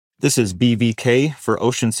This is BVK for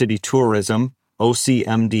Ocean City Tourism,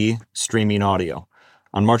 OCMD Streaming Audio.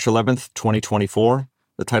 On March 11th, 2024,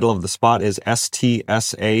 the title of the spot is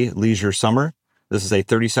STSA Leisure Summer. This is a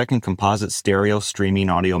 30-second composite stereo streaming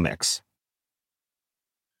audio mix.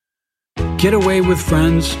 Get away with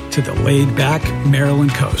friends to the laid-back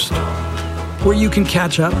Maryland coast, where you can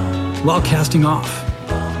catch up while casting off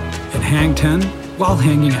and hang 10 while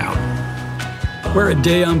hanging out, where a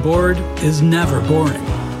day on board is never boring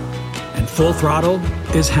and full throttle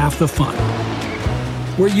is half the fun,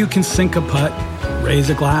 where you can sink a putt,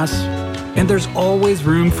 raise a glass, and there's always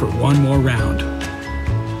room for one more round.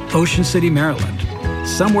 Ocean City, Maryland,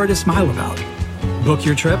 somewhere to smile about. Book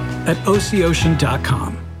your trip at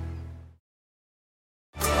OCOcean.com.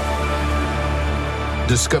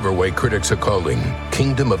 Discover why critics are calling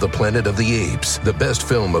Kingdom of the Planet of the Apes the best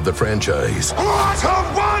film of the franchise. What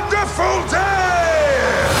a wonderful day!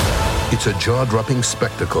 It's a jaw-dropping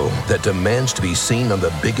spectacle that demands to be seen on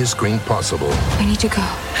the biggest screen possible. I need to go.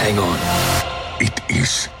 Hang on. It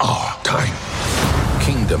is our time.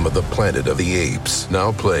 Kingdom of the Planet of the Apes,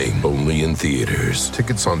 now playing only in theaters.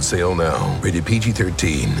 Tickets on sale now. Rated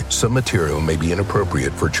PG-13. Some material may be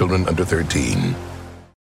inappropriate for children under 13.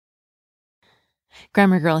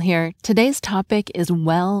 Grammar Girl here. Today's topic is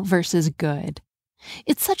well versus good.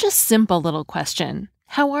 It's such a simple little question.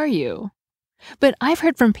 How are you? But I've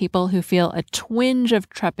heard from people who feel a twinge of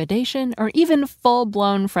trepidation or even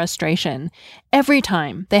full-blown frustration every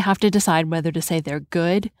time they have to decide whether to say they're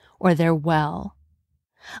good or they're well.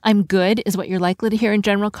 I'm good is what you're likely to hear in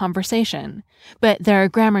general conversation, but there are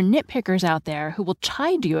grammar nitpickers out there who will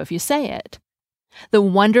chide you if you say it. The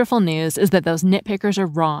wonderful news is that those nitpickers are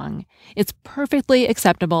wrong. It's perfectly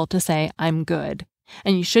acceptable to say, I'm good,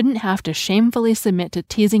 and you shouldn't have to shamefully submit to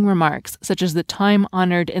teasing remarks such as the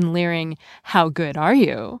time-honored and leering, how good are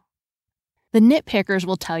you? The nitpickers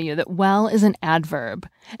will tell you that well is an adverb,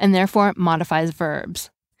 and therefore modifies verbs,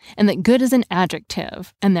 and that good is an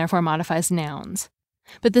adjective, and therefore modifies nouns.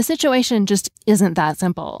 But the situation just isn't that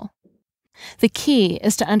simple. The key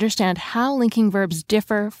is to understand how linking verbs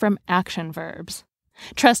differ from action verbs.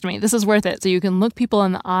 Trust me, this is worth it so you can look people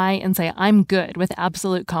in the eye and say, I'm good with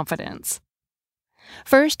absolute confidence.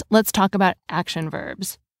 First, let's talk about action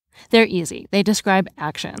verbs. They're easy. They describe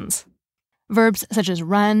actions. Verbs such as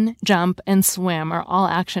run, jump, and swim are all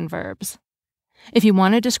action verbs. If you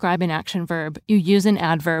want to describe an action verb, you use an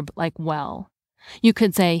adverb like well. You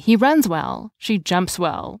could say, he runs well, she jumps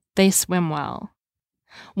well, they swim well.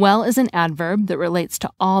 Well is an adverb that relates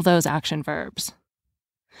to all those action verbs.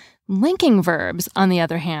 Linking verbs, on the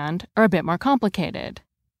other hand, are a bit more complicated.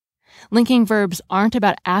 Linking verbs aren't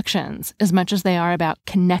about actions as much as they are about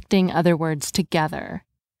connecting other words together.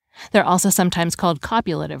 They're also sometimes called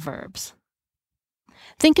copulative verbs.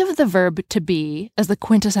 Think of the verb to be as the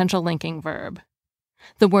quintessential linking verb.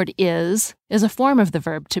 The word is a form of the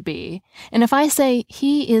verb to be, and if I say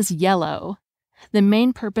he is yellow, the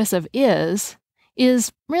main purpose of is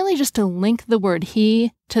really just to link the word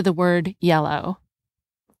he to the word yellow.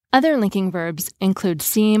 Other linking verbs include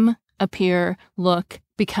seem, appear, look,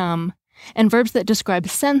 become, and verbs that describe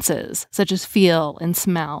senses, such as feel and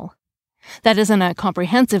smell. That isn't a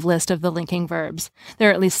comprehensive list of the linking verbs. There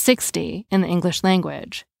are at least 60 in the English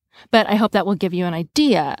language, but I hope that will give you an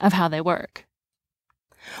idea of how they work.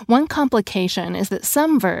 One complication is that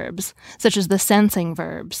some verbs, such as the sensing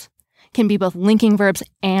verbs, can be both linking verbs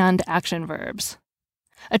and action verbs.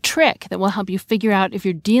 A trick that will help you figure out if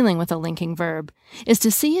you're dealing with a linking verb is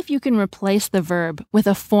to see if you can replace the verb with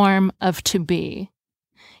a form of to be.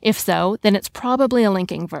 If so, then it's probably a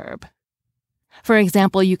linking verb. For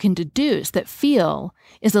example, you can deduce that feel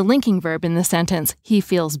is a linking verb in the sentence, he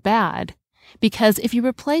feels bad, because if you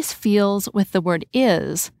replace feels with the word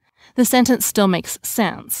is, the sentence still makes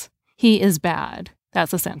sense. He is bad.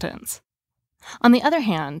 That's a sentence. On the other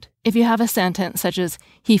hand, if you have a sentence such as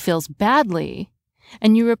he feels badly,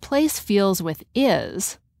 and you replace feels with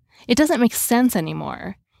is, it doesn't make sense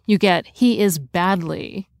anymore. You get he is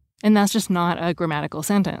badly, and that's just not a grammatical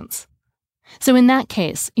sentence. So in that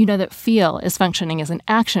case, you know that feel is functioning as an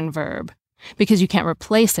action verb because you can't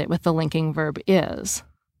replace it with the linking verb is.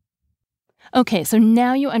 Okay, so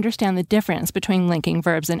now you understand the difference between linking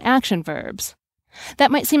verbs and action verbs.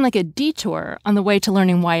 That might seem like a detour on the way to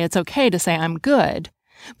learning why it's okay to say I'm good,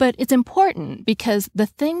 but it's important because the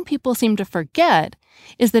thing people seem to forget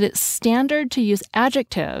is that it's standard to use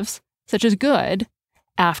adjectives, such as good,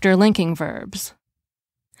 after linking verbs.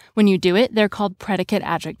 When you do it, they're called predicate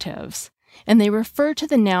adjectives, and they refer to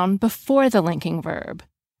the noun before the linking verb.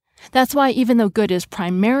 That's why even though good is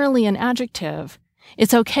primarily an adjective,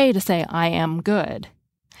 it's okay to say I am good.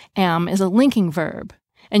 Am is a linking verb,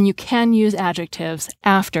 and you can use adjectives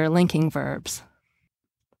after linking verbs.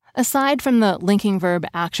 Aside from the linking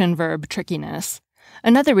verb-action-verb trickiness,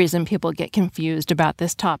 another reason people get confused about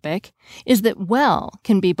this topic is that well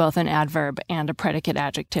can be both an adverb and a predicate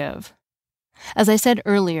adjective. As I said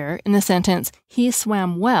earlier, in the sentence, he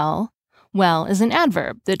swam well, well is an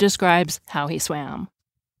adverb that describes how he swam.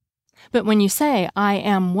 But when you say, I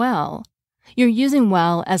am well, you're using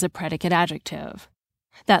well as a predicate adjective.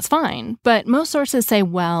 That's fine, but most sources say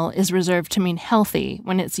well is reserved to mean healthy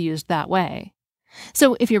when it's used that way.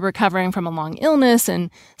 So if you're recovering from a long illness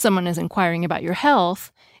and someone is inquiring about your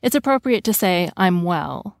health, it's appropriate to say, I'm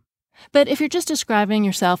well. But if you're just describing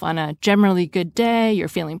yourself on a generally good day, you're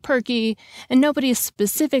feeling perky, and nobody's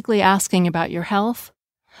specifically asking about your health,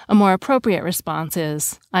 a more appropriate response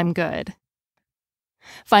is, I'm good.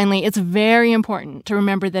 Finally, it's very important to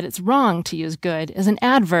remember that it's wrong to use good as an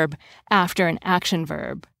adverb after an action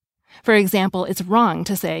verb. For example, it's wrong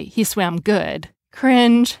to say, he swam good.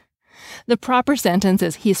 Cringe. The proper sentence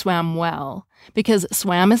is, he swam well, because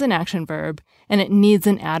swam is an action verb, and it needs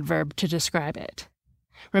an adverb to describe it.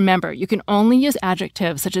 Remember, you can only use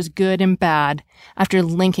adjectives such as good and bad after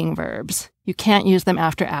linking verbs. You can't use them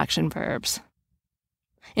after action verbs.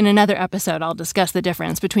 In another episode, I'll discuss the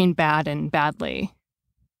difference between bad and badly.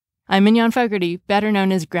 I'm Mignon Fogarty, better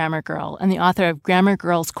known as Grammar Girl, and the author of Grammar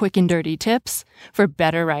Girl's Quick and Dirty Tips for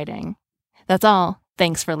Better Writing. That's all.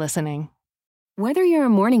 Thanks for listening. Whether you're a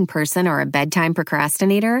morning person or a bedtime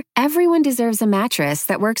procrastinator, everyone deserves a mattress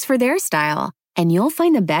that works for their style. And you'll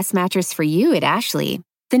find the best mattress for you at Ashley.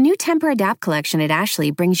 The new Tempur-Adapt collection at Ashley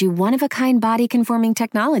brings you one-of-a-kind body-conforming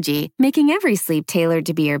technology, making every sleep tailored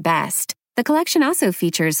to be your best. The collection also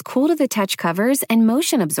features cool-to-the-touch covers and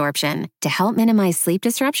motion absorption to help minimize sleep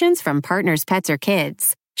disruptions from partners, pets, or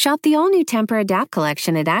kids. Shop the all-new Tempur-Adapt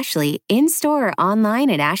collection at Ashley, in-store or online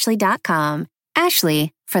at ashley.com.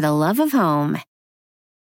 Ashley, for the love of home.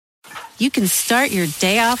 You can start your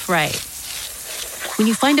day off right when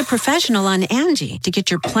you find a professional on Angie to get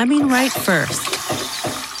your plumbing right first.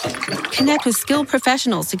 Connect with skilled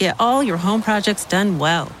professionals to get all your home projects done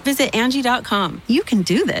well. Visit Angie.com. You can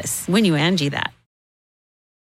do this when you Angie that.